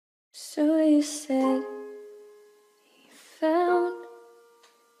So you said you found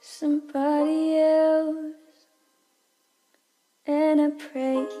somebody else, and I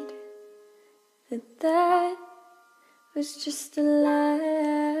prayed that that was just a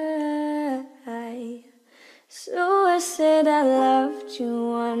lie. So I said I loved you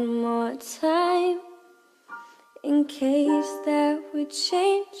one more time, in case that would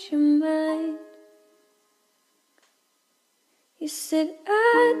change your mind. You said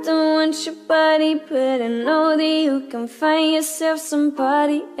I don't want your body, but I know that you can find yourself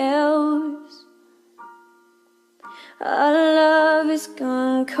somebody else. Our love is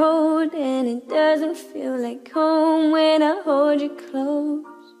gone cold, and it doesn't feel like home when I hold you close.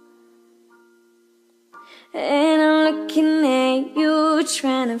 And I'm looking at you,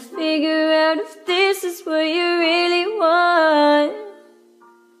 trying to figure out if this is what you really want.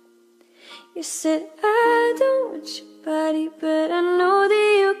 You said I don't want your body, but I know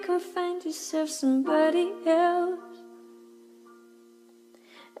that you can find yourself somebody else.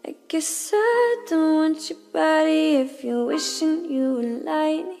 I guess I don't want your body if you're wishing you were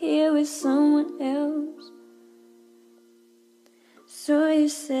lying here with someone else. So you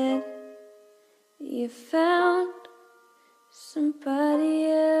said you found somebody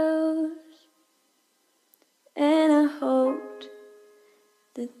else, and I hoped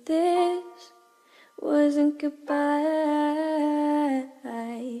that this wasn't goodbye.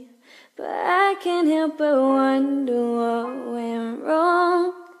 But I can't help but wonder what went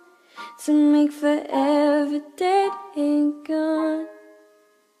wrong to make forever dead and gone.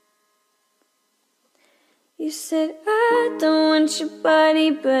 You said I don't want your body,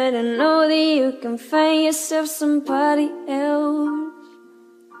 but I know that you can find yourself somebody else.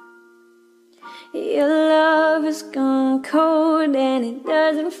 Your love has gone cold, and it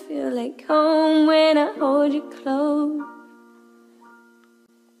doesn't feel like home when I hold you close.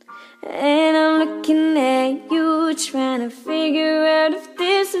 And I'm looking at you, trying to figure out if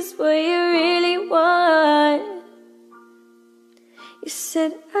this is what you really want. You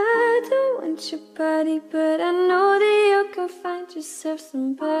said I don't want your body, but I know that you can find yourself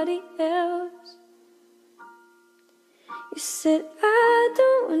somebody else. You said I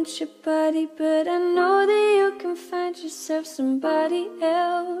don't want your body, but I know that you can find yourself somebody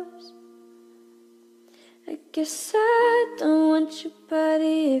else. I guess I don't want your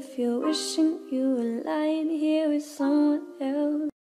body if you're wishing you were lying here with someone else.